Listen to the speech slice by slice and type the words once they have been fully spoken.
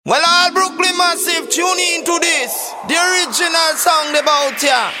Original song about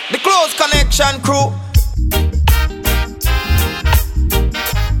ya. The Close Connection crew.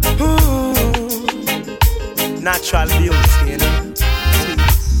 Natural beauty, you know.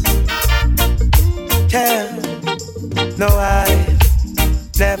 Yeah. No, I've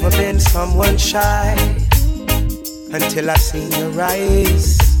never been someone shy until I seen your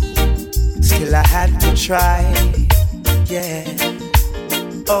eyes. Still I had to try. Yeah.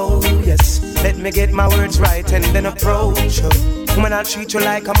 Oh yes. Let me get my words right and then approach you. When I treat you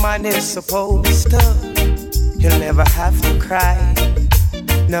like a man is supposed to, you'll never have to cry.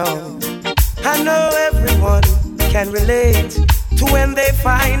 No. I know everyone can relate to when they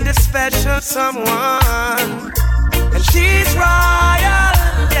find a special someone. And she's royal,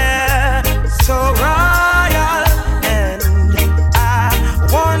 yeah, so royal. And I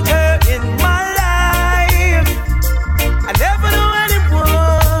want her in my life. I never knew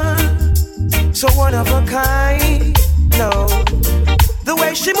anyone so one of a kind. No, the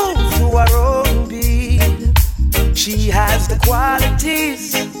way she moves to her own beat, she has the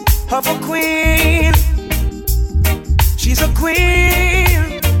qualities of a queen. She's a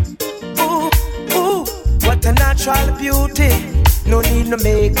queen. Ooh, ooh, what a natural beauty. No need no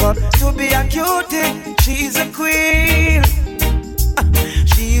makeup to be a cutie. She's a queen.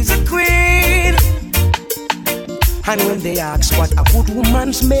 She's a queen. And when they ask what a good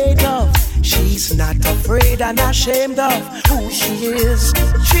woman's made of, she's not afraid and ashamed of who she is.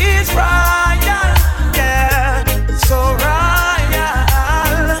 She's royal, yeah, so royal.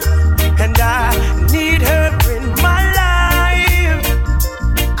 And I need her in my life.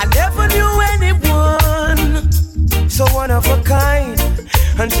 I never knew anyone so one of a kind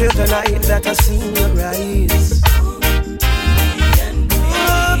until the night that I seen your eyes.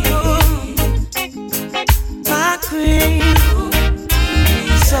 My queen,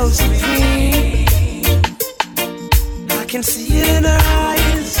 so supreme. I can see it in her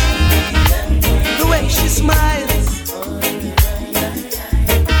eyes, the way she smiles.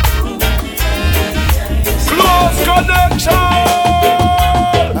 Close Connection.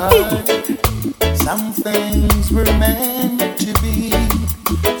 Some things were meant to be,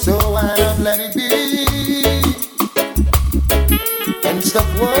 so why not let it be? And stop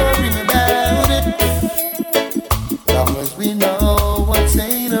worrying about it. Long as we know what's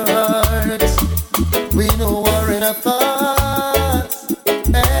in our hearts, we know what's in our thoughts.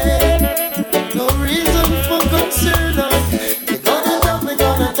 Hey, no reason for concern. They're gonna talk, they're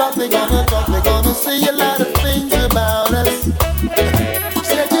gonna talk, they're gonna talk, they're gonna say a lot of things about us.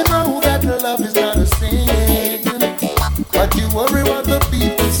 Said you know that love is not a sin, but you worry what the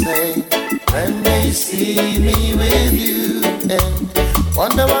people say when they see me with you, and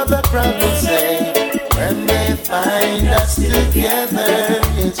wonder what the crowd will say when they find us together.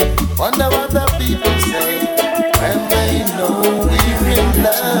 Yes. Wonder what the people say when they know we're in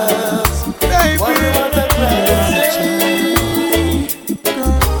love. Wonder what the crowd will say.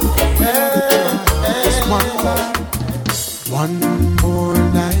 One more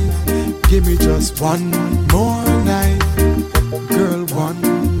night, give me just one more night. Girl, one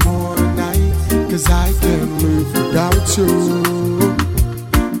more night, 'cause I can't live without you.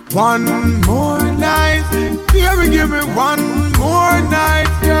 One more night, baby, give me one more night,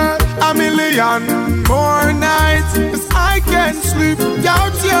 girl. A million more nights, 'cause I can't sleep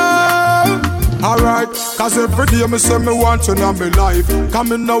without you. Alright, 'cause every day me say me want you in my life.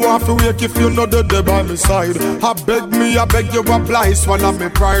 Come in now off to wake if you know the day by my side. I beg you apply, swallow me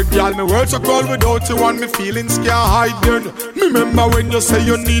pride. Girl, me world so cold without you and me feelings can't hide. Girl, me remember when you say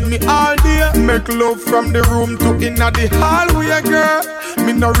you need me all day. Make love from the room to inna the hallway, girl.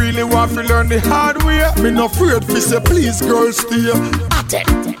 Me no really want to learn the hard way. Me no afraid to say please, girl, stay.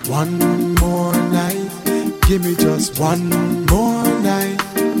 One more night, give me just one more night.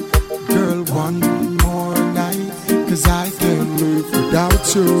 Girl, one more night, 'cause I can't live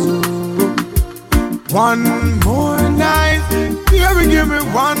without you. One more night, baby, give me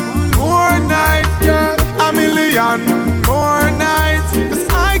one more night, girl. A million more nights, 'cause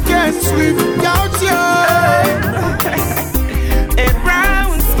I can't sleep without you. A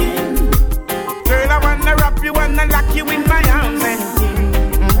brown skin, girl, I wanna wrap you, wanna lock you in my arms and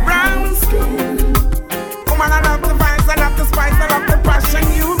brown skin, woman, I love the vibes, I love the spice, I love the passion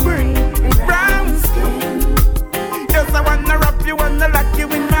you bring. Brown skin, yes, I wanna wrap you, wanna lock you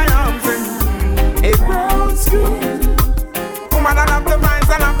in my arms and a brown skin, woman, I love the vibes,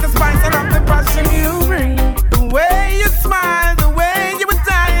 I love the spice, I love the passion you bring. The way you smile, the way you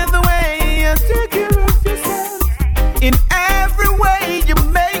attire, the way you take care of yourself. In every way you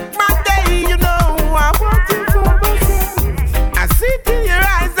make my day, you know I want you for myself.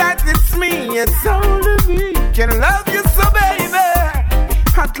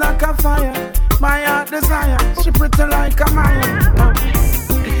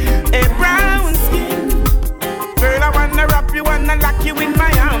 lock you in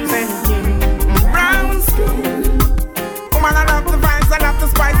my arms and brown skin. Woman, I love the vibes, I love the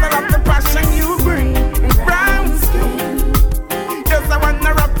spice, I love the passion you bring. Brown skin. Yes, I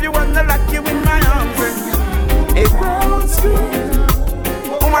wanna wrap you, wanna lock you in my arms and a brown skin.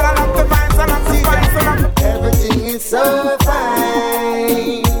 Woman, I love the vibes, I love the spice, I love the... Everything is so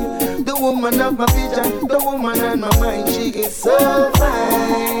fine. The woman of my vision, the woman on my mind, she is so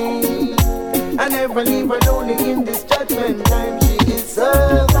fine. I never leave her lonely in this judgment time. She is so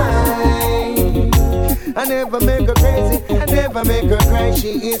fine. I never make her crazy, I never make her cry. She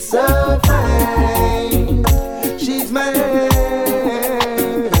is so fine. She's mine.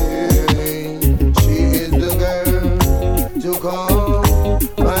 She is the girl to call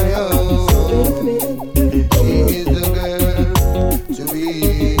my own. She is the girl to be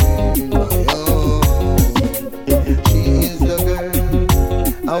my own. She is the girl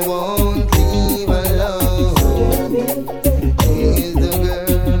I won't leave alone. She is the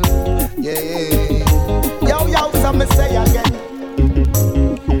girl, yeah. Yo, some say again.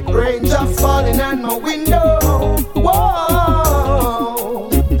 Rain just falling on my window. Whoa,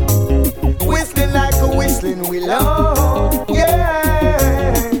 whistling like a whistling willow.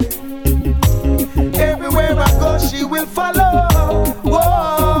 Yeah, everywhere I go, she will follow.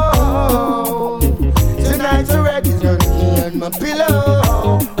 Whoa, tonight's already gonna be on my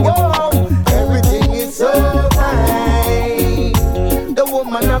pillow. Whoa, everything is so fine. The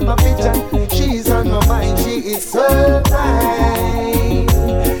woman of my vision, she's on my mind. She is so fine.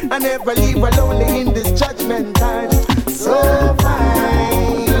 I never leave her lonely in this judgment time. So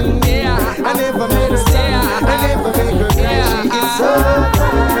fine. Yeah. I never make her sad. I never make her cry. She is so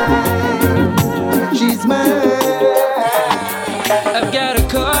fine. She's mine. I've got a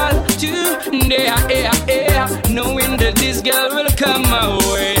call today, knowing that this girl will come my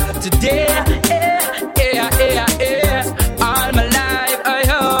way today. All my life I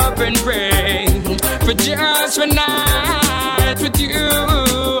hope and pray for just one night with you,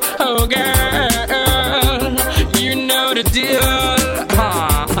 oh girl. You know the deal,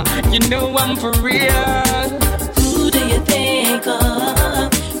 you know I'm for real. Who do you think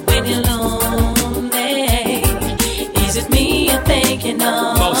of when you're lonely? Is it me you're thinking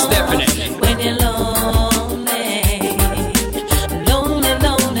of? Most definitely. When you're lonely, lonely,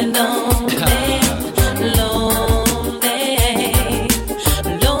 lonely, lonely, lonely,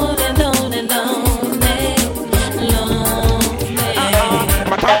 lonely, lonely, lonely.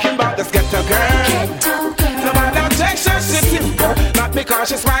 I'm talking about this ghetto girl. No matter Texas, she's simple. Not because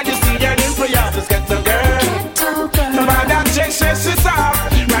she smile, you see her in prayer. This ghetto girl. No matter Texas, she's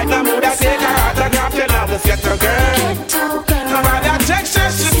soft. Right now, mood I take her autograph. You love this ghetto girl. No matter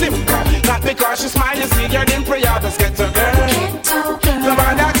Texas, she's simple. Not because she smile, you see her in prayer. This ghetto girl. No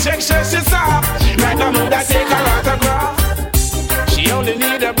matter Texas, she's soft. Right now, mood I take her autograph. She only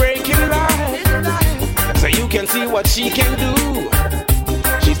need a break in life, so you can see what she can do.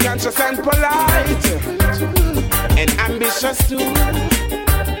 She's conscious and polite, and ambitious too.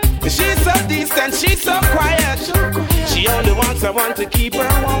 She's so distant, she's so quiet. She only wants someone to keep her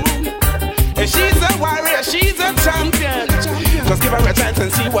warm. And she's a warrior, she's a champion. Just give her a chance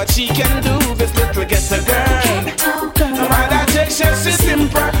and see what she can do. This little ghetto girl. No matter Texas, she's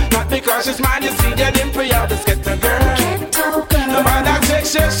simple. Not because she's mad, you see her in prayer. This ghetto girl. No matter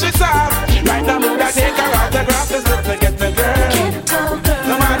Texas, she's soft. Right now, mood I take her autograph. This little ghetto girl.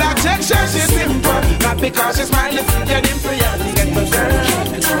 No matter Texas, she's simple. Not because she's mad, you see her in prayer. This ghetto girl.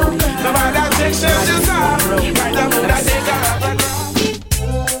 No matter Texas, she's soft. Right now, mood I take her autograph.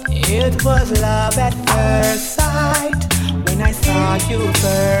 It was love at first sight when I saw you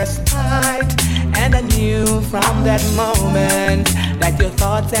first night, and I knew from that moment that your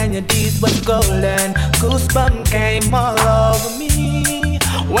thoughts and your deeds was golden. Goosebumps came all over me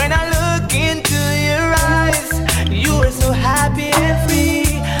when I look into your eyes. You were so happy and free.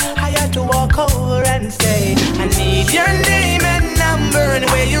 I had to walk over and say, I need your name and number and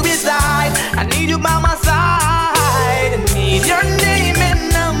where you reside. I need you by my side. I need your name and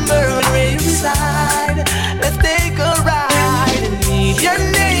number and where you reside. Let's take a ride. I need your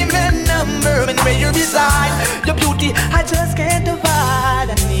name and number and where you reside. Your beauty I just can't divide.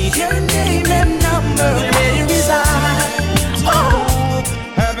 I need your name and number and where you reside. Oh,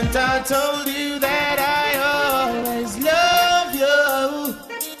 Haven't I told you that I always love you?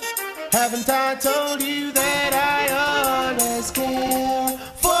 Haven't I told you that I always care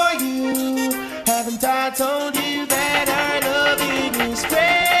for you? Haven't I told you that our loving is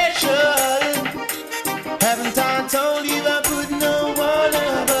special? Haven't I told you I put no one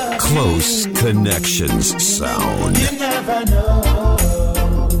above Close Connections sound. you? Never know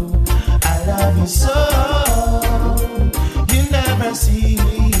I love you so. You never never see.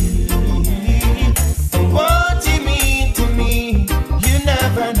 What you mean to me, you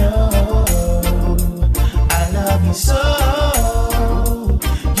never know. I love you so,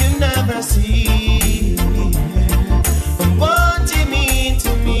 you never see. What you mean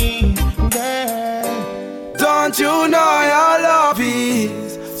to me, girl. Don't you know your love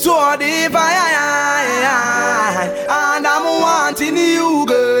is so divine? And I'm wanting you,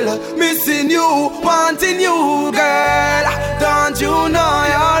 girl. Missing you, wanting you, girl. Don't you know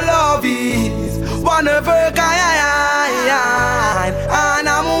your love is one of a kind? And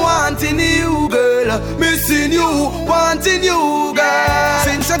I'm wanting you, girl. Missing you, wanting you, girl.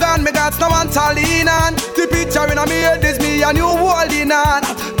 Since you gone, me got no one to lean on. The picture in me head is me and you holding on.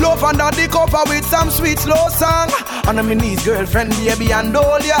 Love under the cover with some sweet slow song. And I'm in his girlfriend, baby, and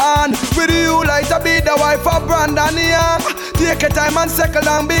hold your hand. With you like to be the wife of Brandon Young. Take your time and settle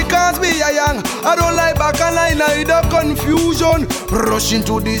down because we are young. I don't like back and line, I the confusion. Rush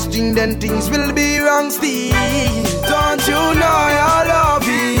into this thing, then things will be wrong still. Don't you know your love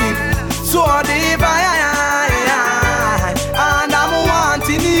is so divine? And I'm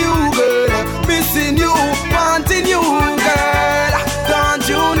wanting you, girl. Missing you, wanting you, girl. Don't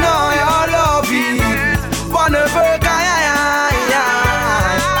you know your love is one of a kind?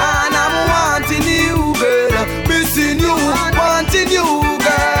 And I'm wanting you, girl. Missing you, wanting you,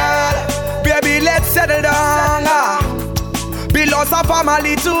 girl. Baby, let's settle down. Be lost a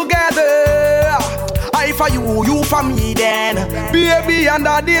family together. I for you, you for me then. Baby,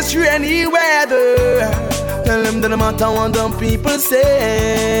 under this rainy weather. Tell them that no matter what them people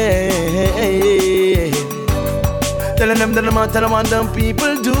say. Tell them that no matter what them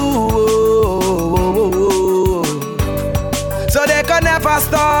people do. So they can never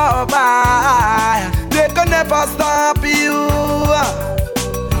stop. They can never stop you.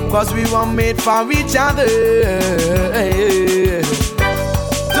 Cause we were made for each other.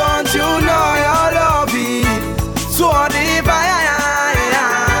 Don't you know your love is so divine?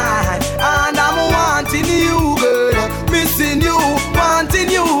 And I'm wanting you, girl. Missing you, wanting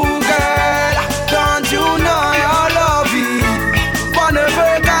you, girl. Don't you know your love is one of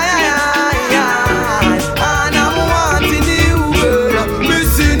a kind? And I'm wanting you, girl.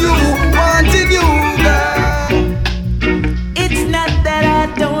 Missing you, wanting you, girl. It's not that I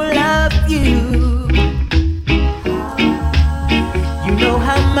don't love you. You know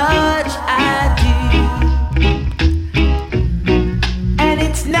how much I do. And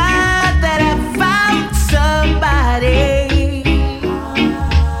it's not that I found somebody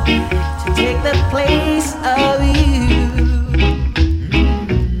to take the place of you.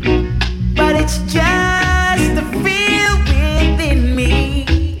 But it's just the feel within me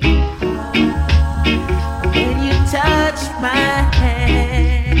when you touch my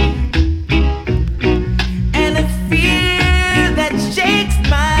hand, and the fear that shakes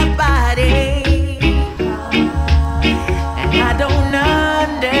my body, and I don't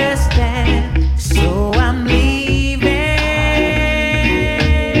understand, so I'm leaving.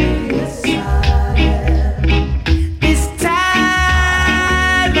 This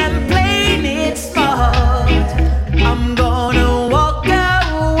time I'm playing it smart. I'm gonna walk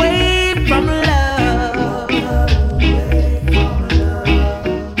away from love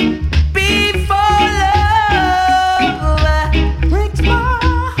before love breaks my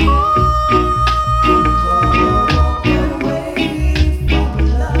heart. Walk away from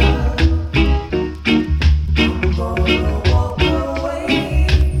love. I'm gonna walk away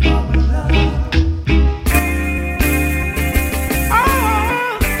from love.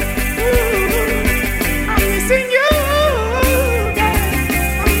 I'm missing you, girl.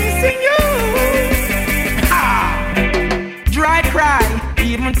 I'm missing you. Dry cry,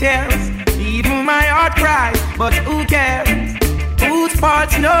 even tears, even my heart cries. But who cares? Whose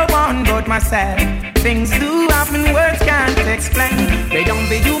fault's no one but myself. Things do happen, words can't explain. They don't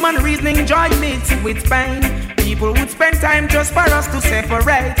be human reasoning, joy mixed with pain. People would spend time just for us to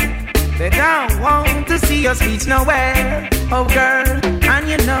separate. They don't want to see us reach nowhere. Oh girl, and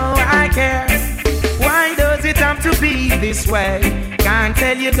you know I care. Why does it have to be this way? Can't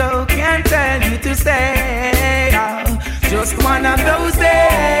tell you go, can't tell you to stay. Oh, just one of those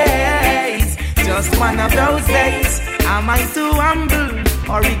days. Just one of those days. Am I too humble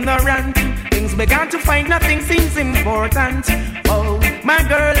or ignorant? Things began to find nothing seems important. Oh, my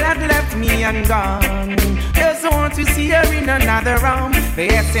girl had left me and gone. Just want to see her in another room. The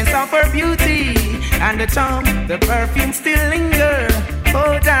essence of her beauty and the charm, the perfume still linger.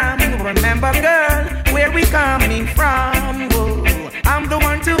 Oh damn, remember girl, where we coming from? Oh, I'm the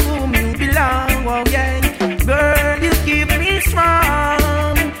one to whom you belong. Oh yeah, girl, you keep me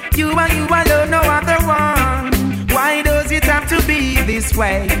strong. You and you alone, no other one. Why does it have to be this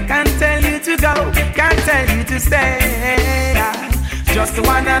way. Can't tell you to go, can't tell you to stay. Just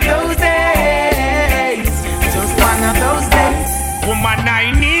one of those days, just one of those days. Woman,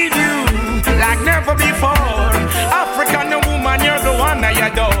 I need you like never before. African woman, you're the one I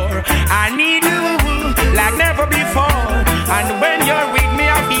adore. I need you like never before. And when you're with me,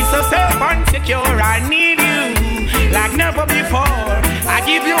 I feel so safe and secure. I need you like never before. I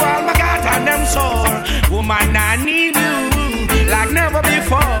give you all my God and them sore. Woman, I need you like never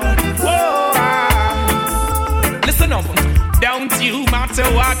before. Whoa, listen up. Don't you matter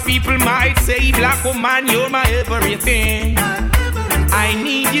what people might say, black woman, you're my everything. I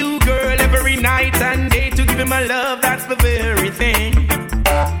need you, girl, every night and day to give you my love, that's the very thing.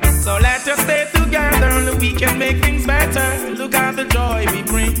 So let us stay together and we can make things better. Look at the joy we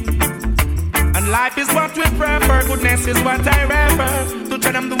bring. And life is what we prefer, goodness is what I refer. To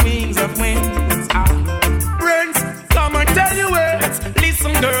tread on the wings of winds. Friends, come and tell you words.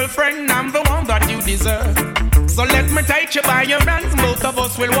 Listen, girlfriend, I'm the one that you deserve. So let me take you by your hands. Both of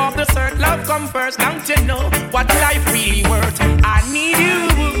us will walk the circle. Love come first. Don't you know what life really worth? I need you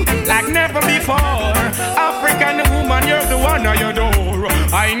like never before. African woman, you're the one I adore.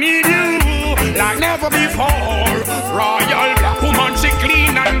 I need you like never before. Royal black woman, she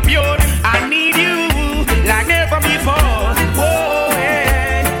clean and pure. I need you like never before. Oh,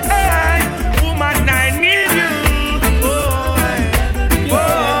 hey, hey, woman, I need you. Oh, hey, oh,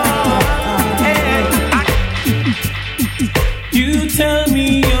 hey. You tell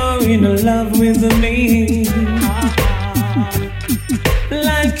me you're in love with me,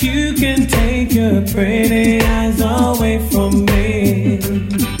 like you can take your pretty eyes away from me.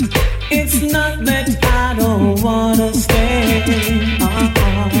 It's not that I don't wanna stay,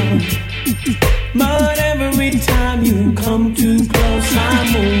 but every time you come too close, I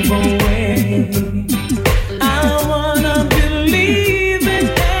move away. I wanna believe in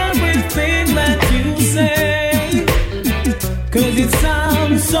everything that you say, 'cause it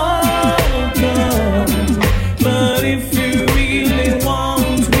sounds so good. But if you really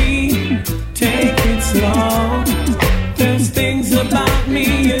want me, take it slow. There's things about me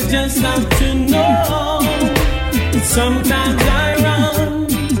you just have to know. Sometimes I run,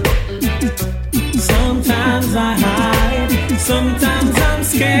 sometimes I hide, sometimes I'm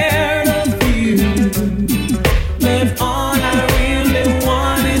scared of you. But all I really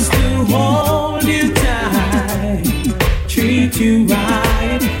want is to hold you tight, treat you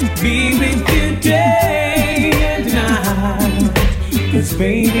right, be with you day and night. 'Cause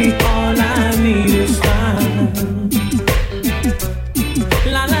baby, all I need is time.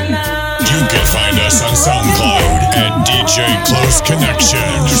 La la la. You can find us on SoundCloud at DJ Close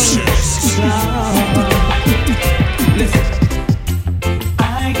Connections. Listen,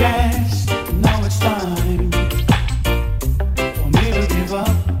 I guess now it's time for me to give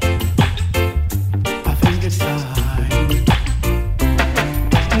up. I think it's time.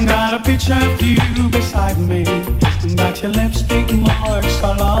 Got a picture of you beside me. Got your lipstick marks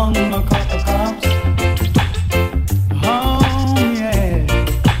along a couple cups. Oh yeah.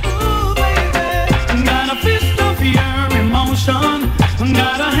 Ooh, baby. Got a fist of your emotion.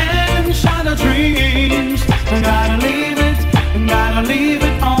 Got a hand shot of dreams. Gotta leave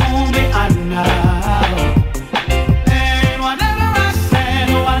it on behind now. And whatever I said,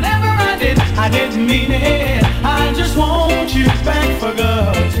 whatever I didn't mean it. I just want you back for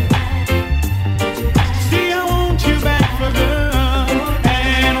good. See, I want you back for good.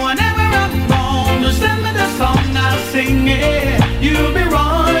 And whenever I'm wrong, just send me the song, I'll sing it. You'll be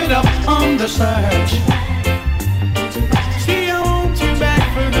right up on the search. See, I want you back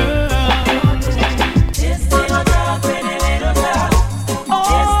for good.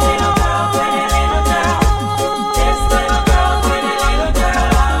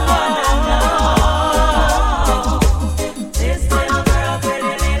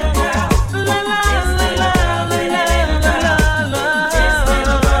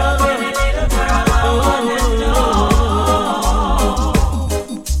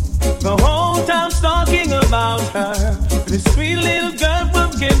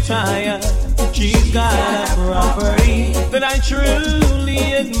 She's got a property that I truly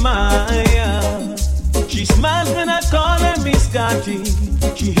admire. She smiles when I call her Miss Scotty.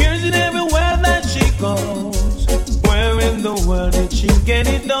 She hears it everywhere that she goes. Where in the world did she get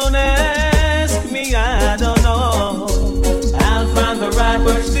it? Don't ask me, I don't know. I'll find the right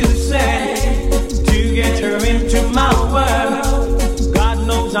words to say to get her into my world. God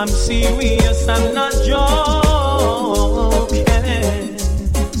knows I'm serious, I'm not joking.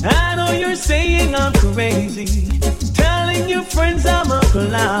 I know you're saying I'm crazy, telling telling your friends I'm a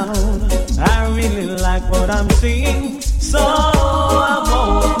clown. I really like what I'm seeing, so I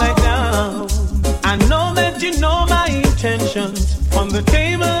won't back down. I know that you know my intentions. On the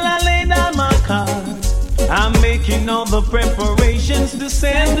table I lay down my cards. I'm making all the preparations to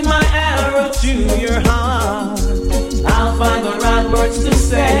send my arrow to your heart. I'll find the right words to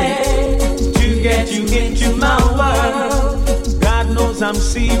say to get you into my world. God knows I'm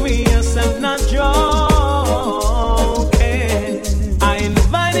serious and not joking. I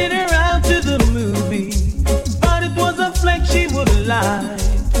invited her out to the movie, but it was a flex she would like.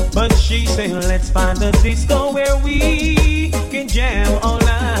 But she said, let's find a disco where we can jam all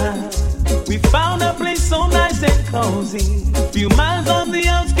night. We found a place so nice and cozy, few miles on the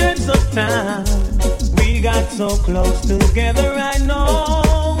outskirts of town. We got so close together, I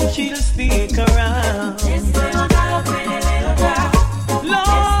know she'll stick around. This little girl, pretty little girl.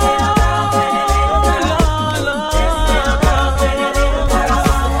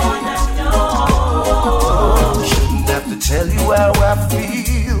 Shouldn't have to tell you how I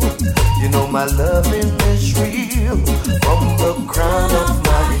feel. You know my loving is real. From the crown of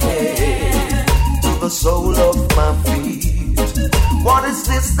my head to the sole of my feet. What is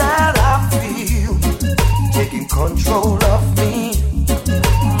this that I feel? Taking control of me.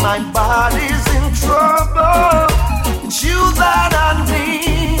 My body's in trouble. It's you that I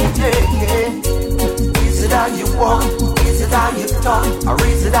need. Yeah. Is it how you walk? Is it how you talk? Or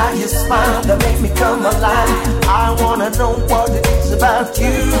is it how you smile that make me come alive? I wanna know what it is about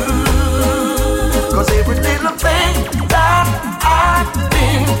you. Cause every little thing that I've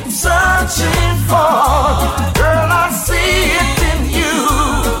been searching for, girl, I see it in you.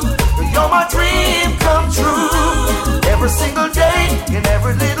 You're my dream come true. Every single day, in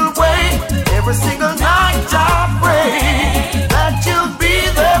every little way, every single night I pray that you'll be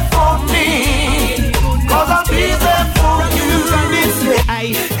there for me. Cause I'll be there for you.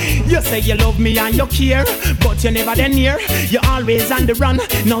 You say you love me and you care, but you're never then near. You're always on the run.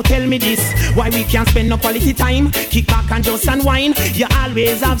 Now tell me this, why we can't spend no quality time? Kick back and just unwind. You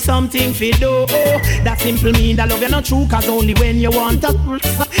always have something to do. That simple mean that love you're not true. Cause only when you want to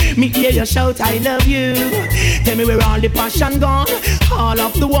me hear you shout I love you. Tell me where all the passion gone, all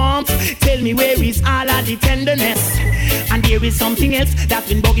of the warmth. Tell me where is all of the tenderness. And there is something else that's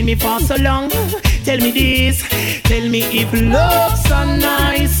been bugging me for so long. Tell me this, tell me if love's so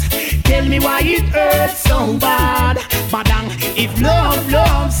nice. Tell me why it hurts so bad. Badang, if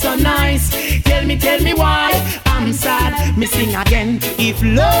love's so nice. Tell me why I'm sad. Me sing again. If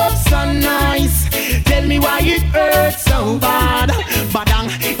love's so nice. Tell me why it hurts so bad. Badang,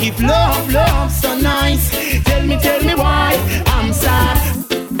 if love's so nice. Tell me why I'm sad.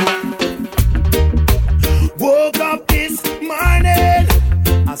 Woke up this morning,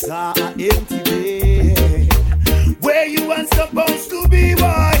 I saw an empty bed where you weren't supposed to be,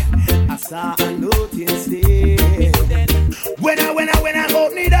 boy. I saw a note instead. When I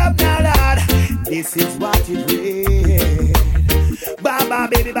open it up now, Lord, this is what it read. Bye bye,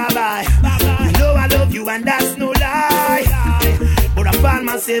 baby, bye bye. You know I love you and that's no lie. But I find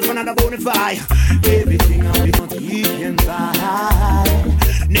myself another bonafide. Everything I want to eat and buy.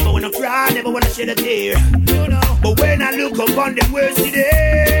 Never wanna cry, never wanna shed a tear. But when I look upon the words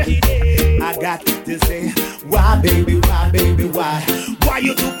today, I got to say, why baby, why baby, why? Why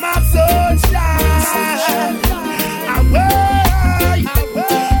you took my sunshine? Why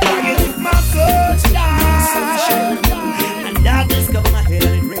you took my sunshine? And darkness covered my head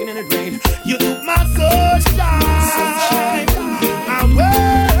and it rained and it rained. You took my sunshine.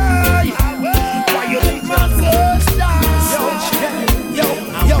 Why you took my sunshine?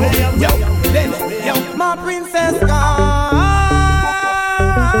 Yo, my princess gone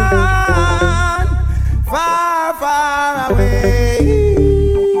far, far away,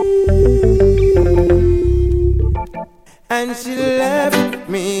 and she left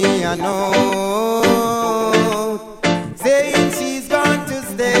me a note saying she's going to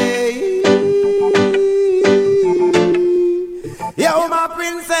stay. Yo, my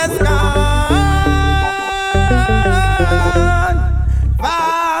princess gone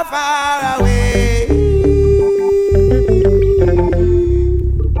far, far away,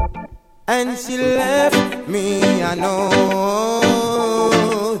 and she left me a note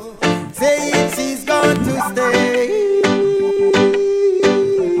saying she's going to stay.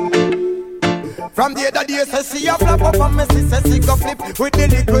 From the other day, say she a flap up and me say she go flip with the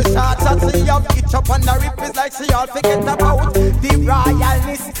little shots that she have itch up on the rip. Is like she all forget about the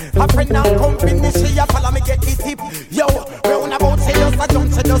royalness. Her friend and company, she a follow me get the tip. Yo, round about she just a jump,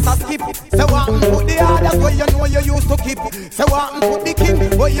 she just a skip. So what put the others where you know you used to keep. So what put the king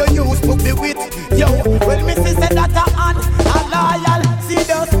where you used to be with. Yo, well me say that a hand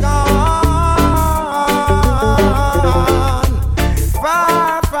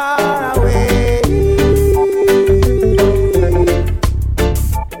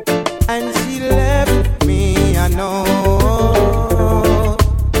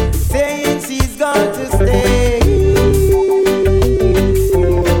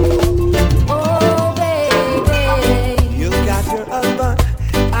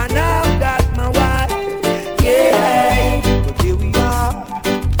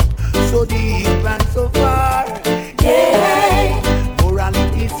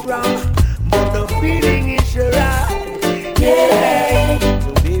it's wrong, but the feeling is right. Yeah.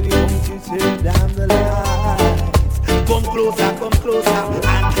 So baby, won't you turn down the lights? Come closer,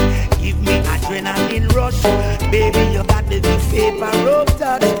 and give me adrenaline rush. Baby, you got the big paper rope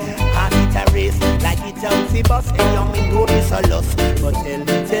touch. And it a race like it's out the bus. And young me know it's a loss. But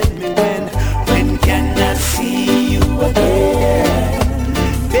tell me when can I see you again?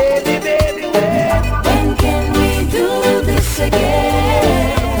 Baby, when can we do this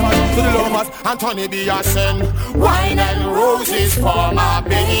again? To the lovers, Anthony B. a send wine and roses for my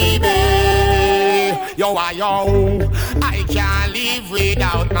baby. Yo, I can't live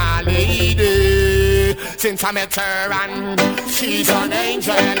without my lady. Since I met her and she's an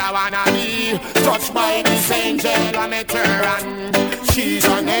angel, I wanna be touched by this angel. I met her and she's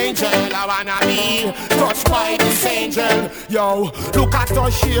an angel, I wanna be touched by this angel. Yo, look at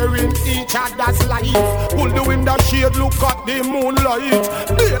us sharing each other's life. Pull the window shade, look at the moonlight.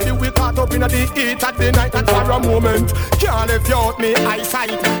 Baby, we caught up in the heat of the night, and for a moment can't let you out me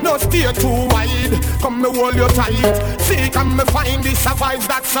eyesight. No stay too wide, come me hold you tight. See, come me find this surprise,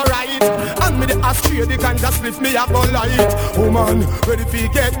 that's alright. And me the astray, the ganja split me up all light. Woman, ready to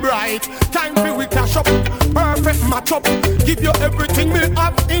get bright. Time for we cash up, perfect match up. Give you everything me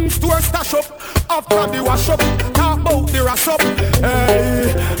have in store, stash up. After the wash up, talk about the rush up.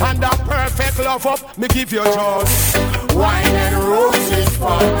 Hey, and that perfect love up, me give you just wine and roses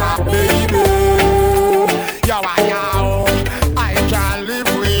for my baby. Yo, I can't live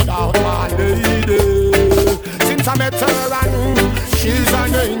without my lady. Since I met her and she's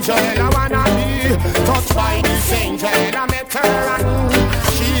an angel, I wanna be touched by this angel. I met her and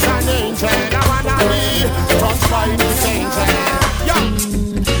she's an angel, I wanna be touched by this angel.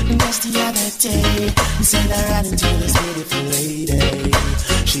 Just the other day, we said I ran into this beautiful lady.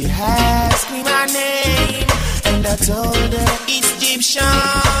 She asked me my name, and I told her it's Egyptian.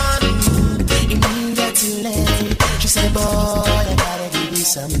 Immediately, she said, boy, I gotta give you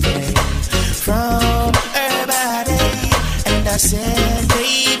something from her body. And I said,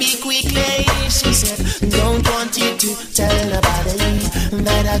 baby, quickly. She said, don't want you to tell nobody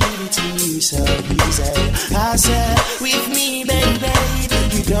that I give it to you so easy. I said, with me, baby,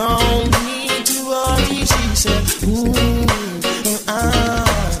 you don't need to worry. She said,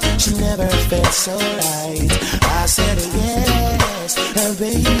 she never felt so right. I said, yes,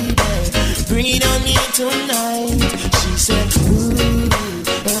 baby, bring it on me tonight. She said,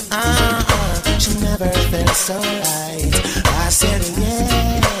 she never felt so right. I said,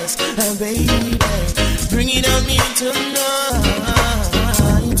 yes, baby, bring it on me tonight.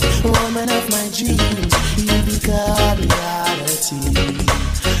 Woman of my dreams, you become reality.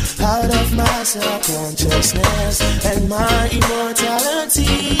 Out of my subconsciousness and my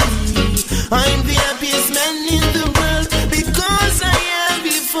immortality, I'm the happiest man in the world because I am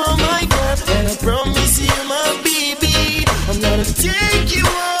before my girl. And I promise you, my baby, I'm gonna take you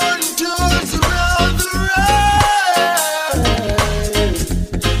on tours around the world.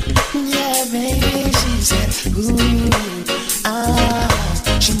 Yeah, baby, she said,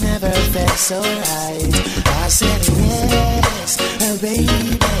 she never felt so right. I said, yes, baby,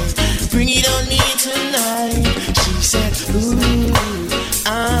 bring it on me tonight. She said,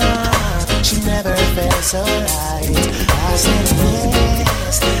 she never felt so right. I said,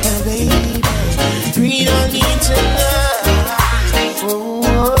 yes, baby, bring it on me tonight. Oh,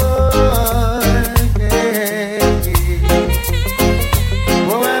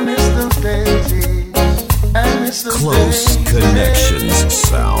 I miss those days. I miss those Close days. Connections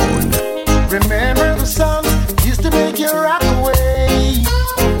sound. Remember the songs used to make you rock away.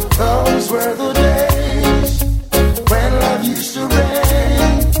 Those were the days when love used to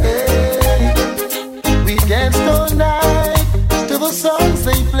rain. Hey. We danced all night to the songs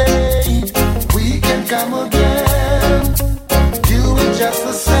they played. We can come again, do it just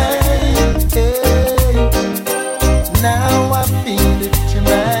the same. Hey. Now I feel it in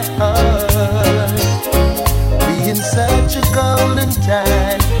my heart, being such a golden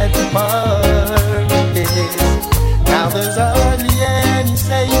time at the party. Now there's hardly any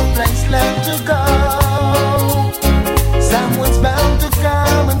safe place left to go. Someone's bound to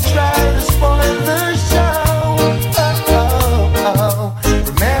come and try to spoil the show.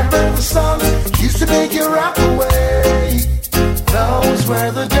 Remember the songs used to make you rock away. Those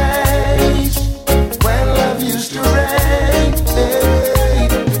were the days when love used to rain. Hey.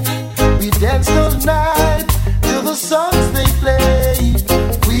 We danced all night to the songs they played.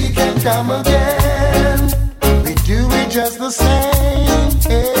 We can come again, we do it just the same.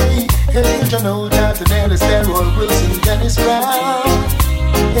 Hey, hey, John Old Johnson, Ellis, Delroy Wilson, Dennis Brown.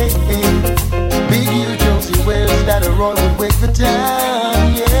 Hey, hey, Big U, Josie Wells, that a roll would wake the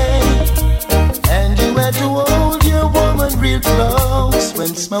town. Yeah.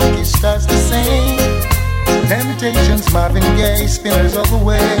 Marvin Gaye, Spinners of the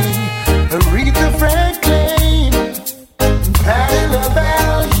Way, Aretha Franklin, Patti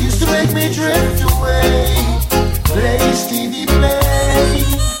LaBelle used to make me drift away. Play Stevie Play,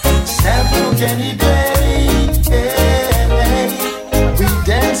 Samuel Kenny Day. We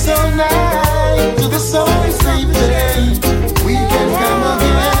dance all night to the songs they play. We can come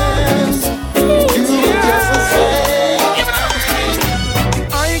again, do just the same.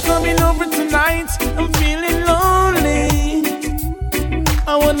 Are you coming over tonight? I'm feeling lonely.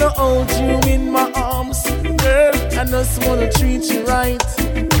 I wanna hold you in my arms, girl. I just wanna treat you right.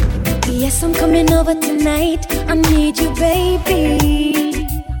 Yes, I'm coming over tonight. I need you, baby.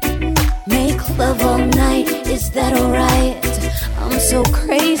 Make love all night. Is that alright? I'm so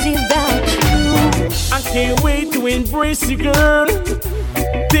crazy about you. I can't wait to embrace you, girl.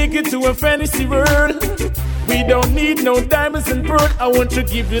 Take it to a fantasy world. We don't need no diamonds and pearl. I want to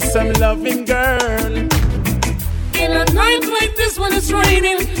give you some loving, girl. In a night like this when it's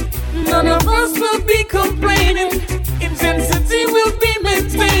raining, none of us will be complaining. Intensity will be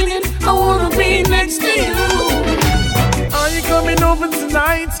maintaining. I wanna be next to you. Are you coming over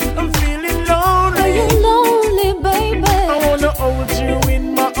tonight? I'm feeling lonely. Are you lonely, baby? I wanna hold you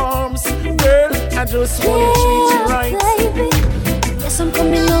in my arms, girl. I just wanna treat you right, baby. Yes, I'm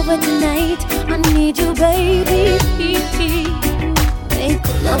coming over tonight. I need you, baby. Make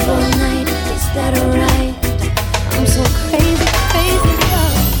love all night. Is that alright? I'm so crazy, crazy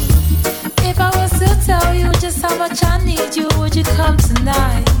love. If I was to tell you just how much I need you, would you come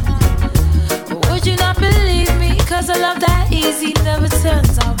tonight? Or would you not believe me? Cause a love that easy never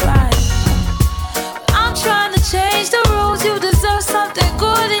turns out right. I'm trying to change the rules. You deserve something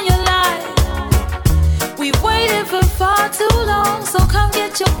good in your life. We've waited for far too long, so come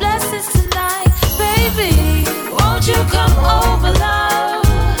get your blessings tonight. Baby, won't you come over, love,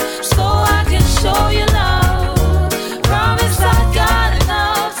 so I can show you love. Promise I got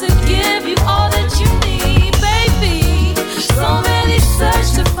enough to give you all that you need, baby. So many search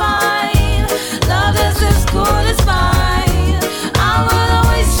to find love that's as good as mine. I will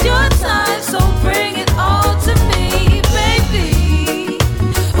waste your time, so bring it all to me, baby.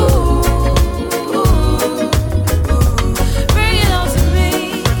 Ooh, ooh, ooh. Bring it all to me.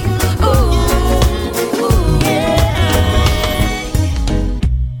 Ooh, ooh, yeah.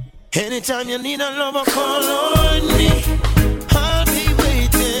 Anytime you need a lover, call on me. I'll be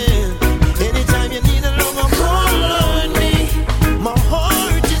waiting. Anytime you need a lover, call on me. My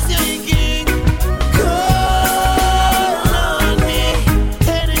heart is aching. Call on me.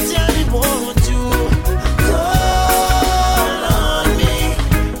 Anytime you want to. Call on me.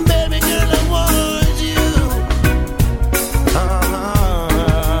 Baby girl, I want you.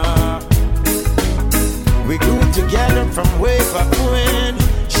 We grew together from way back when.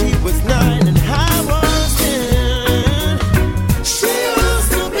 She was 9 and I was 10. She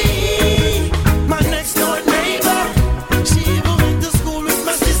used to be my next door neighbor. She even went to school with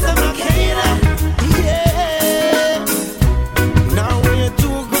my sister Makeda. Yeah. Now we're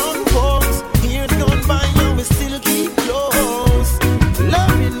two grown folks. Years gone by and we still keep close.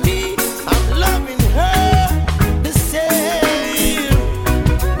 Loving me, I'm loving her the same.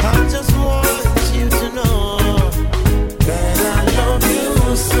 I just want you to know that I love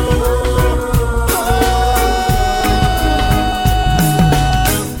you so.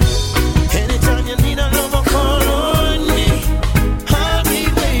 Anytime you need a lover, call on me. I'll be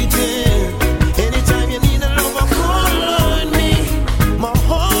waiting. Anytime you need a lover, call on me. My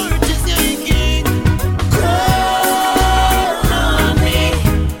heart is aching. Call on me.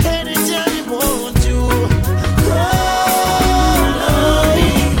 Anytime you want to. Call on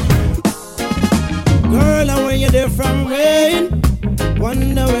me. Girl, I want you there from rain.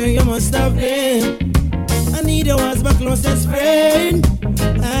 Wonder where you must have been. I need you as my closest friend.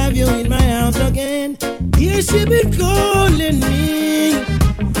 Have you in my arms again? Here she been calling me.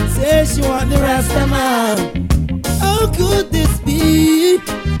 Say she want the Rasta man. How could this be?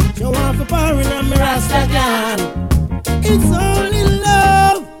 She want for powering on me Rasta gang. It's only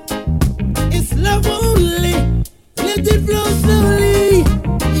love. It's love only. Let it flow slowly.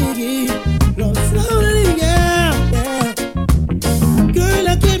 Flow slowly, yeah, yeah. Girl,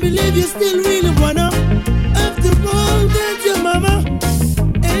 I can't believe you still really wanna. After all that your mama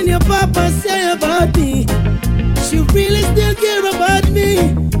and your papa say about me, she really still care about me.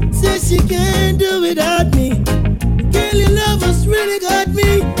 Say she can't do without me. Girl, your love has really got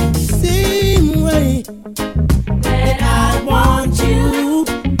me. Same way that I want you.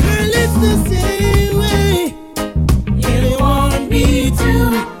 Girl, it's the same way you want me to.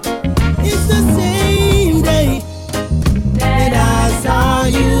 It's the same day that I saw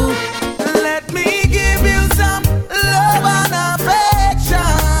you. Let me give you some love.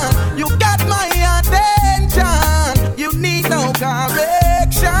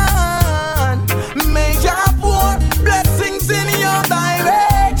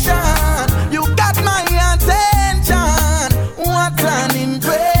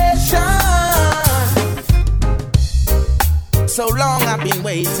 long I've been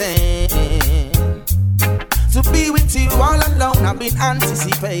waiting to be with you all alone. I've been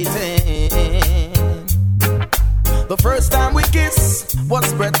anticipating. The first time we kissed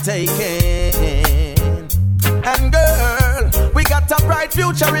was breathtaking. And girl, we got a bright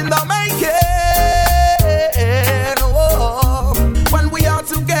future in the making. Oh, when we are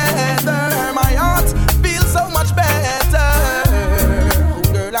together, my heart feels so much better. Oh,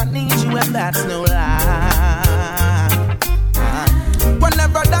 girl, I need you and that's no lie.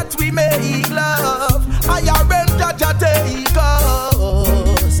 Whenever that we make love, I arrange that you take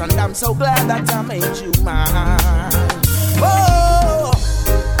us. And I'm so glad that I made you mine. Oh,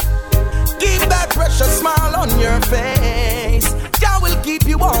 keep that precious smile on your face. God will keep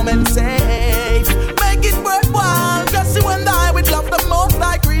you warm and safe. Make it worthwhile, just you and I with love the most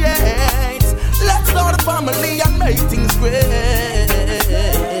I create. Let's start a family and make things great.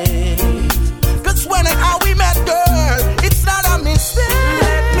 Cause when and how we met, girl, it's not a mistake.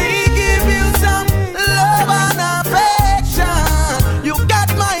 Let me give you some love and affection. You got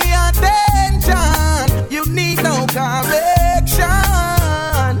my attention. You need no correction.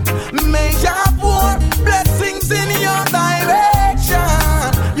 May your pour blessings in your direction.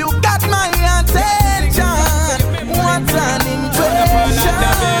 You got my attention. What an impression.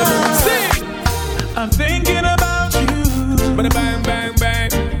 I'm thinking about you. Bang, bang, bang.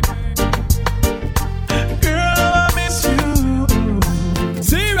 Girl, I miss you.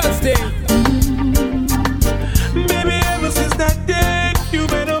 Serious thing. Baby, ever since that day you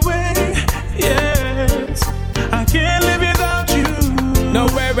went away, yes, I can't live without you. No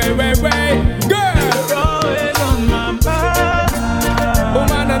way, way, way, way. Girl, you're always on my mind.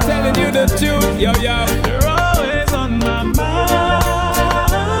 Woman, I'm telling you the truth. Yo, yo. You're always on my mind.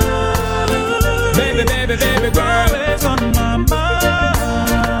 Baby, baby, baby, girl. Always on my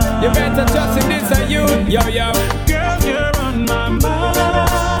mind. You better trust in this and you. Yo, yo. Girl, you're on my mind.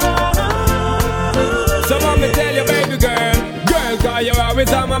 So let me tell you, baby girl. Girl, cause you're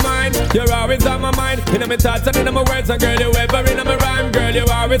always on my mind. You're always on my mind. In my thoughts and in my words. And girl, you ever in my rhyme. Girl,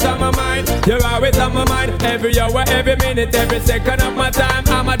 you're always on my mind. You're always on my mind. Every hour, every minute, every second of my time.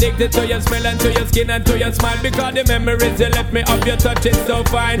 I'm addicted to your smell and to your skin and to your smile. Because the memories you left me of your touch is so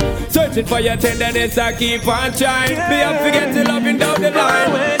fine. Searching for your tenderness, I keep on trying. Me up forget to loving down the line.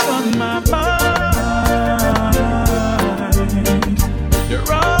 Always on my mind.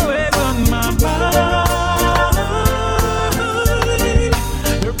 You're always on my mind.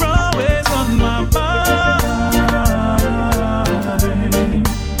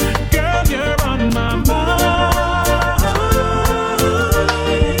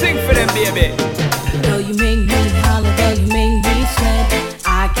 Though you make me holler, though you make me sweat,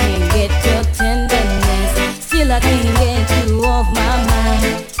 I can't get your tenderness. Still I can't get you off my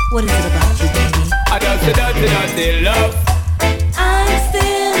mind. What is it about you, baby? I dirty, dirty, dirty love. I'm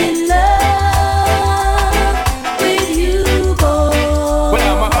still in love with you, boy. Well,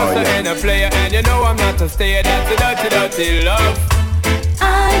 I'm a hustler and a player, and you know I'm not a stayer. That's a dirty, dirty love.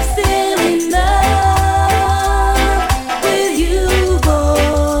 I'm still in love with you, boy.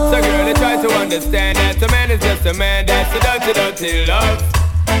 So girl, I try to understand that a man is just a man. That's a dirty, dirty love.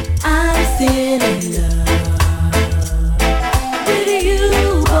 I'm still in love with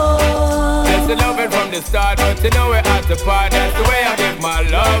you, boy. That's the loving from the start, but you know we're at the part. That's the way I give my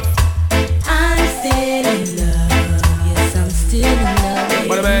love. I'm still in love. Yes, I'm still in love.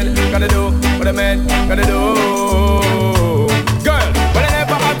 What a man gotta do, what a man gotta do. Girl, but I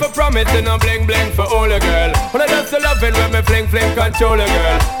never had for promising no bling bling for all a girl. When I just love it when me fling fling control a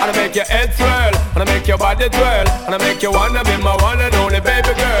girl. And I make your head swirl, and I make your body twirl, and I make you wanna be my one and only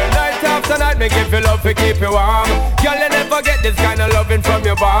baby girl. Night after night, me give you love to keep you warm. Girl, you never get this kind of loving from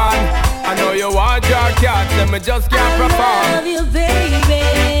your bond. I know you want your cat, and me just can't perform. I love you, baby.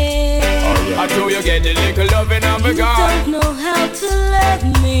 I know you get the little loving of a God. You don't know how to love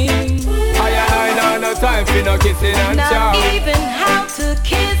me. I know no time for no kissing and chow. Not even how to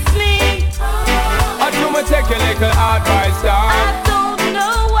kiss me. I do me take a little advice down. I don't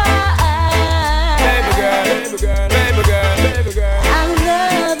know why. Baby girl, baby girl, baby girl, baby girl. I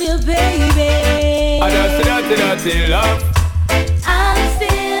love you, baby. I just dirty, dirty love. I'm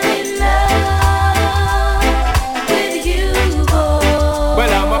still in love with you, boy.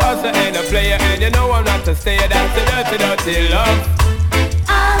 Well, I'm a hustler and a player, and you know I'm not a stayer. That's a dirty, dirty love.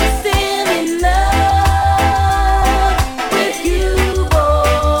 I'm still in love with you,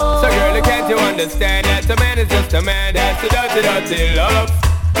 boy. So girl, can't you understand that a man is just a man? That's a dirty, dirty love.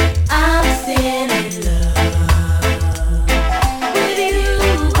 I'm still in love with you,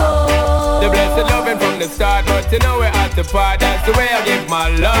 boy. The blessed loving from the start, but you know we're at the part. That's the way I give my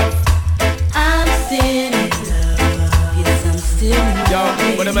love. I'm still in love. Yes, I'm still in love.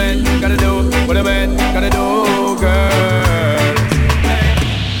 What a man gotta do, what a man gotta do, girl.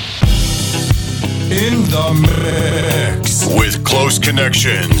 In the mix with Close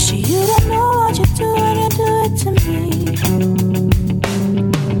Connections. You don't know what you do when you do it to me.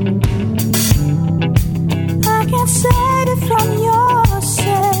 I can't save it from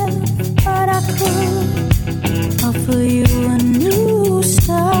yourself, but I could offer you a new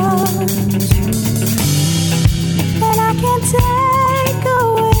start. And I can't take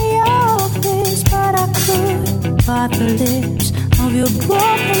away your face, but I could part the lips of your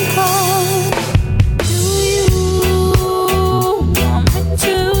broken heart. Do you want me to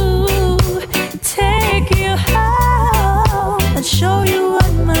take you out and show you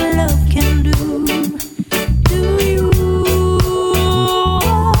what my love can do? Do you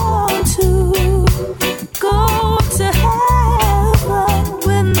want to go to heaven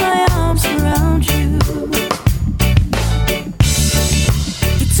with my arms around you?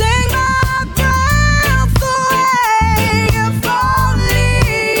 You take my breath away if only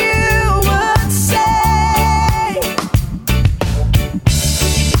you would say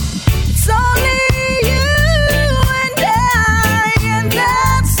it's only you and I, and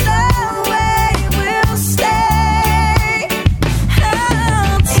that's the way we'll stay.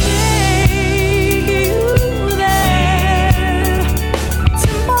 I'll take you there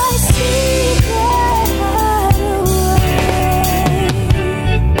to my secret hideaway.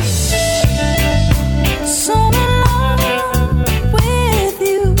 So in love with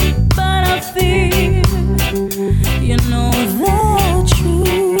you, but I fear you know the truth.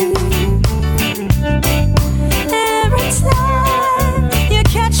 Every time you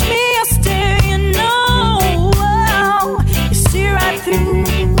catch me, I stare, you know, you see right through.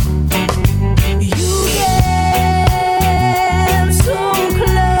 You get so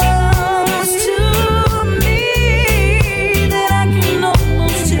close to me that I can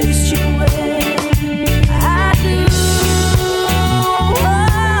almost taste you away. I do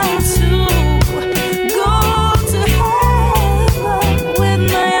want to go to heaven with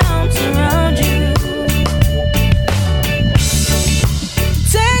my arms around you.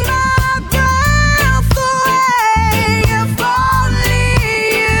 Take my breath away if only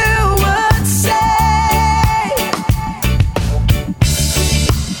you would say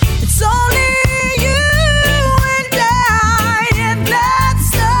it's only you and I, and that's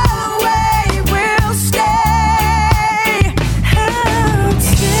the way we'll stay. I'll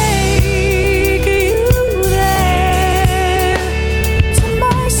take you there to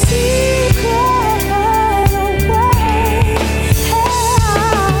my secret hideaway.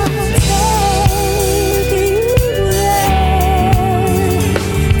 I'll take you there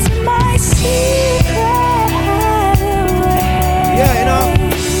to my secret hideaway. Yeah, you know.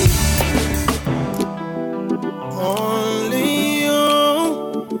 Only you.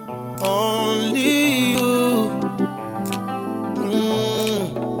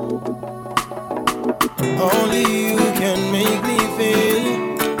 Only you can make me feel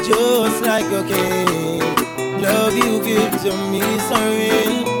just like a king. Love you give to me so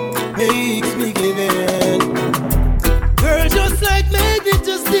real, makes me give in. Girl, just like magnet,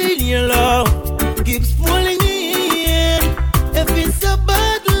 just steal your love, keeps pulling me in. If it's a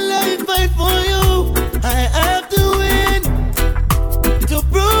battle I fight for you, I have to win. To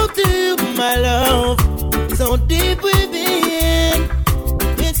prove to you my love, so deep within.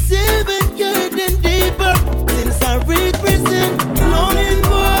 It's even getting deeper since I represent longing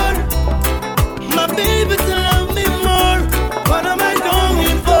for my baby to love me more. What am I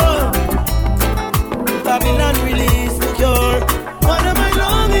longing for? Babylon release the cure. What am I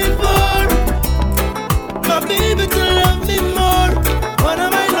longing for? My baby to love me more. What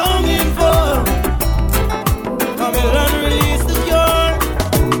am I longing for? Babylon release the cure.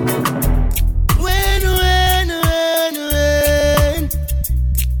 When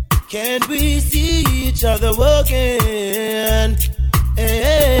can't we see each other walking?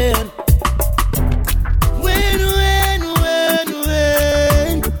 And when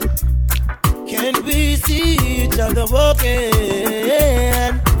can't we see each other walking?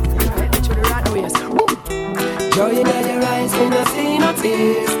 Joy in your eyes, when I see no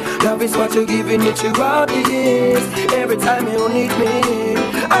tears. Love is what you're giving me throughout the years. Every time you need me,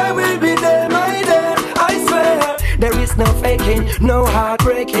 I will be there, my dear. I swear, there is no faking, no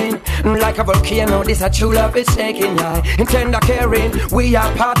heartbreak. breaking. Like a volcano, this a true love is shaking, yeah. In tender caring, we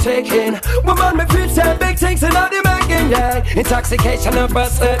are partaking. Woman, me feel say big things in all the making, yeah. Intoxication of a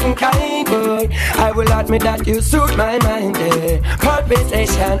certain kind, boy. I will admit that you suit my mind, yeah.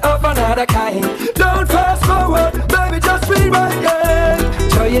 Palpitation of another kind. Don't fast forward, baby, just feel right, yeah.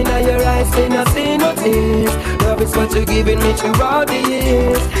 Joy in your eyes, me not see no tears. Love is what you're giving me throughout the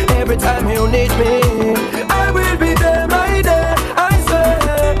years. Every time you need me, I will be there, my dear, I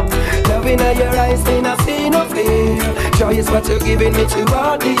swear. Love in your eyes, me not see no fear. Joy is what you're giving me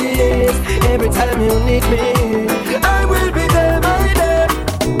throughout the years. Every time you need me, I will be there, my dear.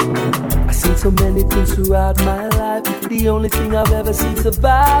 I've seen so many things throughout my life. The only thing I've ever seen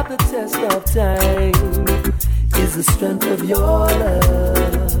survive the test of time is the strength of your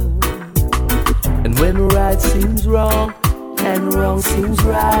love. And when right seems wrong and wrong seems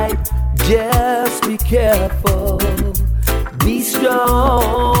right, just be careful, be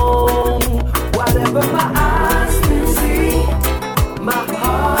strong. Whatever my eyes can see, my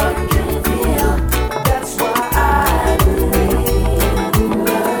heart can feel. That's why I believe in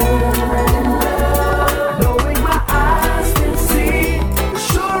love. Knowing my eyes can see,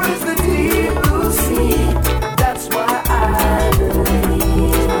 sure as the deep blue sea. That's why I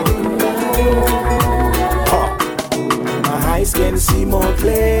believe in love. My eyes can see more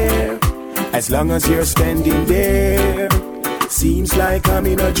clear as long as you're standing there. Seems like I'm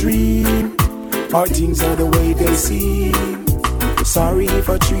in a dream, or things are the way they seem. Sorry if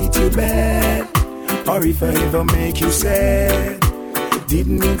I treat you bad, or if I ever make you sad.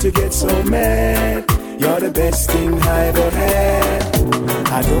 Didn't mean to get so mad. You're the best thing I ever had.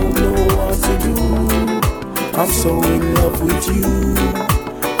 I don't know what to do, I'm so in love with you.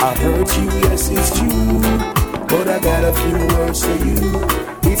 I hurt you, yes it's true, but I got a few words for you.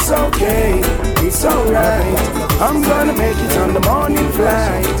 It's okay, it's alright. I'm gonna make it on the morning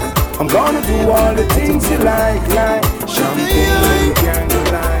flight. I'm gonna do all the things you like champagne,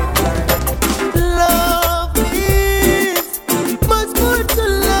 candlelight. Love is much more to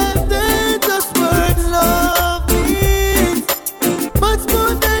life than just words. Love is much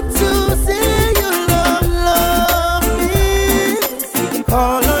more than to say you love. Love is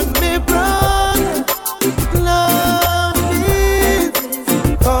call on me, brother. Love is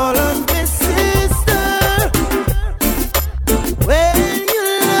call on me, sister. When you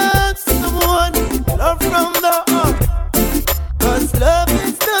love someone, love from the heart, 'cause love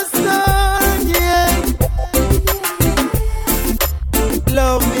is the start, yeah.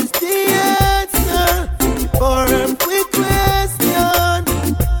 Love is the answer for every question.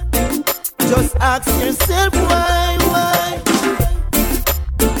 Just ask yourself why.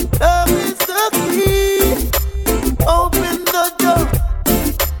 Love is the key. Open the door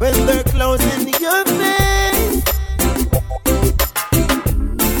when they're closing your face.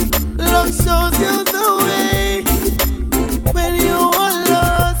 Love shows you the way when you are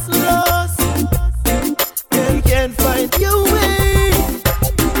lost and can't find your way.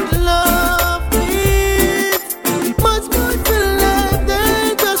 Love is much more to life than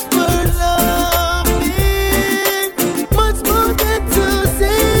just words. Love is much more than to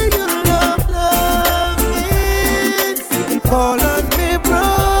say you love. Love is call on me,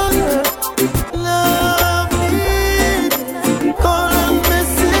 brother. Love is call on me,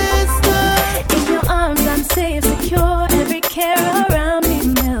 sister. In your arms I'm safe, secure. Every care around me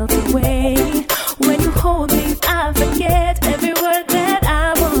melt away. When you hold me I forget every word that I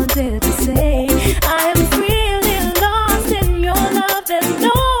wanted to say. I am really lost in your love. There's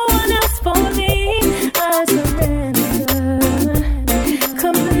no one else for me. I surrender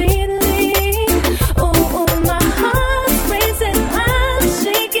completely. Oh, my heart's racing, I'm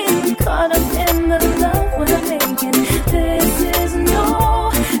shaking, caught up in the love we're making. This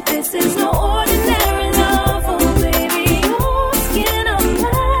is no ordinary love, oh baby. Your skin on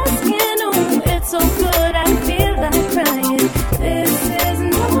my skin, oh it's so good I feel like crying. This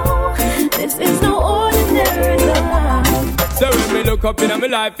is no ordinary love. So when me look up in my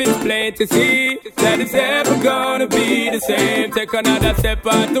life, it's plain to see that it's never gonna be the same. Take another step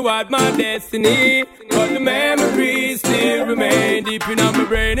on toward my destiny, but the memories still remain deep in my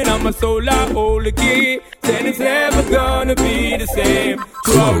brain and on my soul. I hold the key. Said it's never gonna be the same.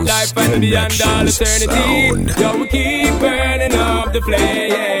 Throughout life and beyond all eternity, yo, we keep burning up the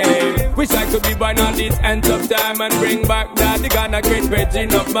flame. Wish I could be born on this end of time and bring back that the Ghana great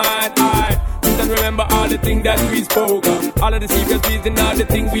virgin of mine. And remember all the things that we spoke of, all of the secrets and all the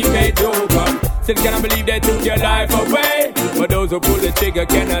things we made joke of. Still cannot believe they took your life away. But those who pull the trigger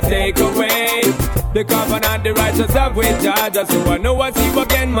cannot take away the covenant, the righteous have with Georgia. So I know I see you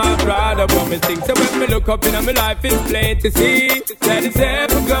again, my brother. Promise things. So when me look up in my life, it's plain to see that it's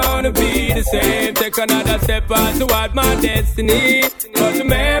ever gonna be the same. Take another step on toward my destiny. But the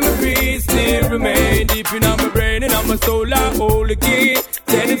memories still remain deep in my brain and on my soul. I hold the key.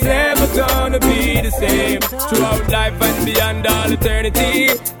 Then it's never gonna be the same throughout life and beyond all eternity.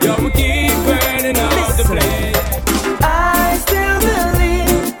 Yo, we keep burning out the flame. I still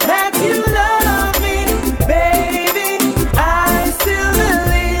believe that you love me, baby. I still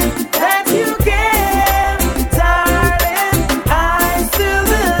believe that you care, darling. I still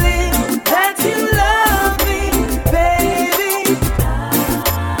believe that you love me, baby.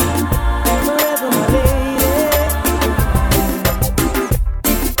 Forever my lady.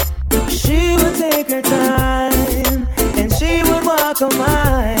 She would take her time and she would walk a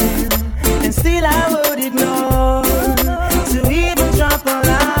mile, and still I would ignore to even drop a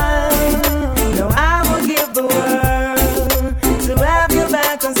line. No, I would give the world to have you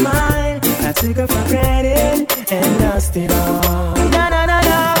back and smile. I took her for granted and lost it all. No, no, no,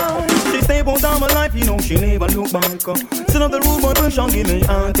 no. She stayed both down my life, you know she never look back. Still up the road, but push on, give me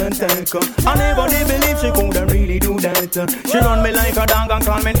heart and take. I never did believe she could really do that. She run me like a dog and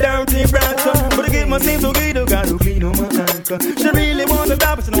call me dirty brat. But I give my seem so good, I gotta clean up my act. She really want me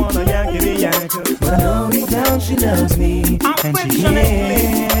back, but she don't wanna yank me yank. But I know deep down she loves me and she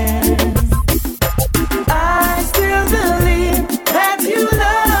cares. I still believe that you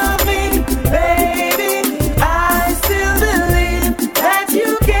love me, baby. I still believe that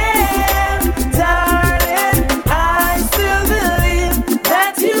you care, darling. I still believe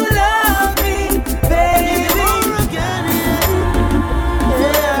that you love me, baby.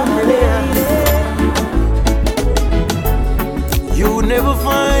 You never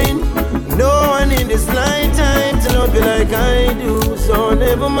find no one in this lifetime to love you like I do. So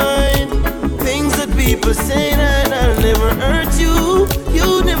never mind things that people say that I'll never hurt you.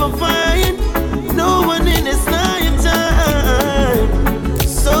 You never find no one in this lifetime.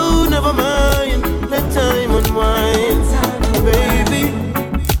 So never mind, let time unwind. Baby,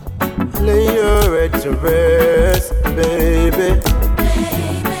 lay your head to rest, baby.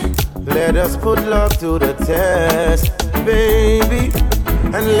 Let us put love to the test, baby,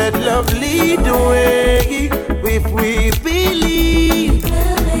 and let love lead the way. If we believe,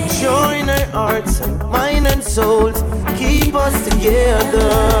 join our hearts, mind and souls, keep us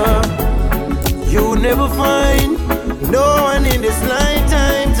together. You never find no one in this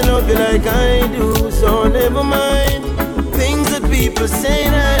lifetime to love you like I do. So never mind things that people say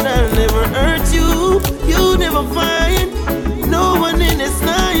that I'll never hurt you. You never find no one in this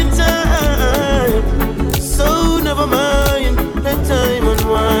lifetime. So never mind, let time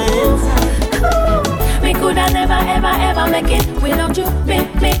unwind. Me coulda never ever ever make it without you. Me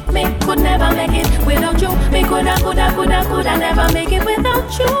could never make it without you. Me coulda never make it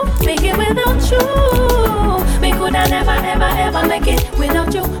without you. Make it without you. Me coulda never ever make it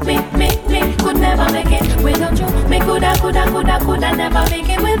without you. Me could never make it without you. Me coulda never make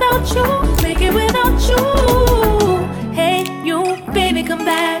it without you. Make it without you. Hey, you baby, come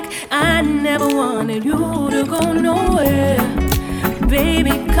back. I never wanted you to go nowhere.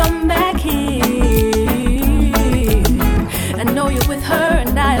 Baby, come back here. I know you're with her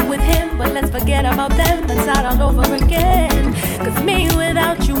and I'm with him, but let's forget about them and start all over again. Cause me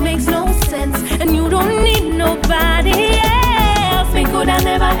without you makes no sense, and you don't need nobody else. Me coulda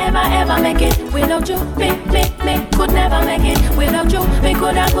never ever make it without you. Me could never make it without you. Me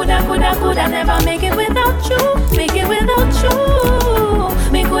coulda never make it without you. Make it without you.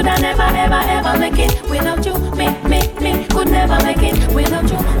 Me coulda never ever make it without you. Me could never make it without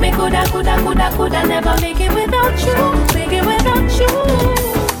you. Me coulda never make it without you. Make it without you.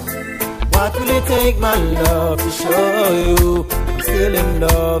 What will it take, my love, to show you I'm still in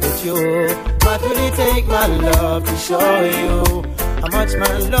love with you? What will it take, my love, to show you how much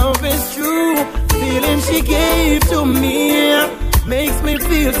my love is true? Feeling she gave to me makes me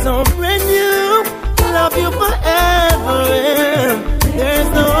feel so brand new. Love you forever, and there's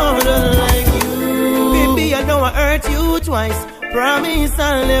no other like you. Baby, I know I hurt you twice. Promise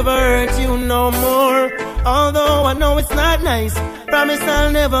I'll never hurt you no more. Although I know it's not nice, promise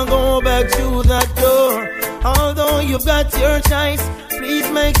I'll never go back to that door. Although you've got your choice, please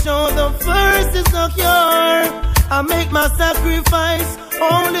make sure the first is secure. I make my sacrifice,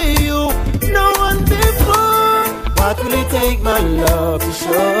 only you, no one before. What will it take, my love, to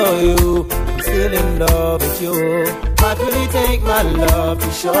show you I'm still in love with you? What will it take, my love,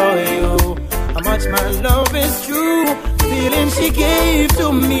 to show you how much my love is true? Feeling she gave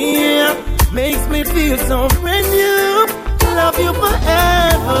to me makes me feel so brand new. Love you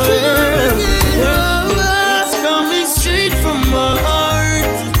forever. It's coming straight from my heart.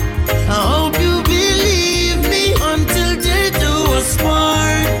 I hope you believe me until they do us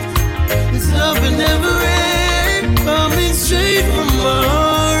part. This love will never end. Coming straight from my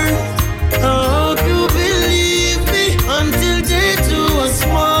heart. I hope you believe me until they do us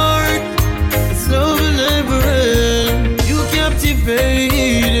part. This love will never end. You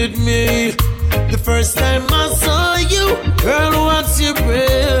captivated me the first time I saw you. Girl, what's your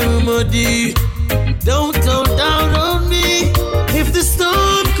remedy? Don't doubt on me. If the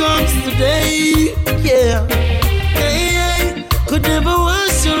storm comes today, yeah, hey, could never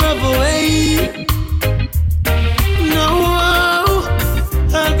wash your love away. No,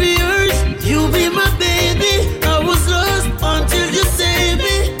 I'll be yours. You be my baby. I was lost until you saved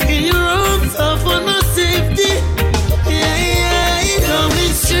me. In your arms, I found my safety. Yeah,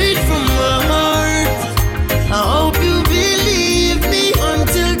 coming straight from my heart. I hope you believe me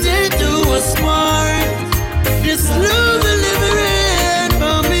until they do us part. This love will never end.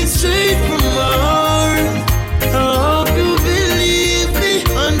 Coming straight from my heart. I hope you believe me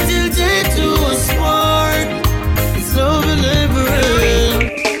until they do us part. This love will never end.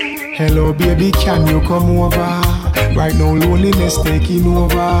 Hello baby, can you come over? Right now loneliness taking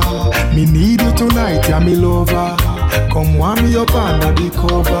over. Me need you tonight, yeah me lover. Come warm me up under the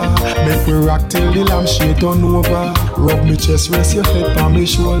cover. Make we rock till the lampshade turn over. Rub me chest, rest your head on my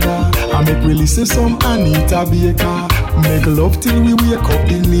shoulder. I make we listen some Anita Baker. Make love till we wake up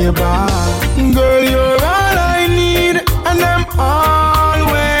the neighbor. Girl, you're all I need, and I'm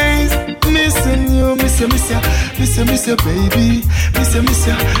always missing you. Miss you, baby. Miss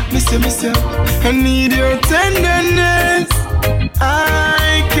you. I need your tenderness.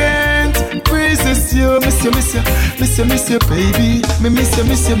 I can't resist you. Miss you, baby. Miss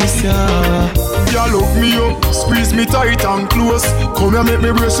you. You love me up, squeeze me tight and close. Come here, make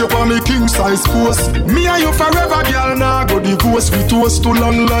me brace you for me king size post. Me and you forever, girl. Now go divorce. We toast to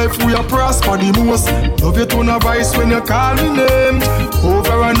long life. We are prosper the most. Love you to no voice when you call me name.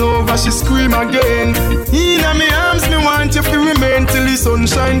 Over and over, she scream again. In my arms, me want you to remain till the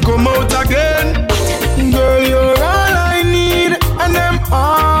sunshine come out again. Girl, you're all I need, and I'm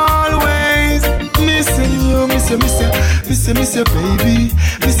always missing you. Miss you, baby.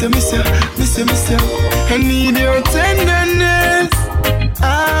 Miss you. I need your tenderness.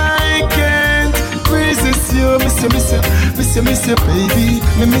 I can't resist you. Miss you, baby.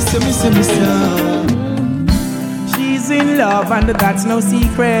 Miss you. She's in love and that's no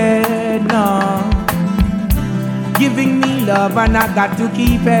secret, no. Giving me love and I got to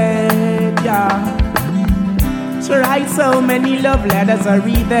keep it, yeah. She writes so many love letters, I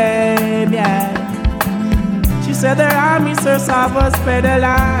read them, yeah. She said there are Mr. Savas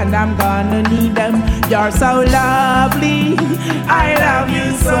Pedala and I'm gonna need them. You're so lovely, I love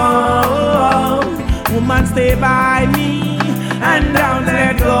you so. Woman, stay by me and don't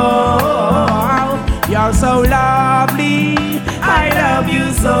let go. You're so lovely, I love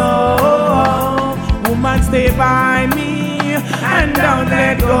you so. Woman, stay by me and don't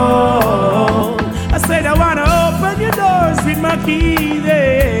let go. I said I wanna open your doors with my key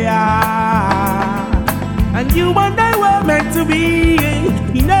there, and you and I were meant to be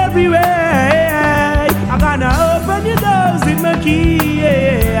in every way. I'm gonna open your doors with my key,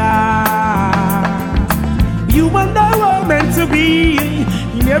 you and I were meant to be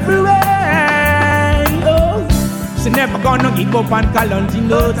in every way. Oh, she never gonna give up and call on in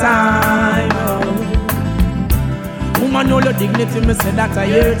no time. Oh. Woman, know your dignity, me say that's a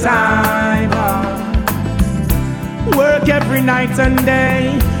your time. Work every night and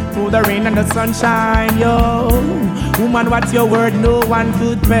day, through the rain and the sunshine, yo. Woman, what's your word? No one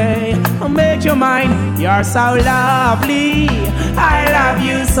could pay. I'll make your mind. You're so lovely, I love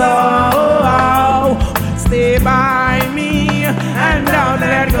you so. Stay by me and don't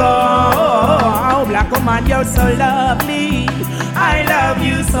let go. Black woman, you're so lovely, I love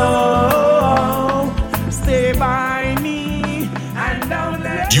you so. Stay by me and don't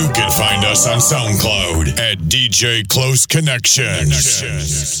let go. You can find us on SoundCloud at DJ Close Connection.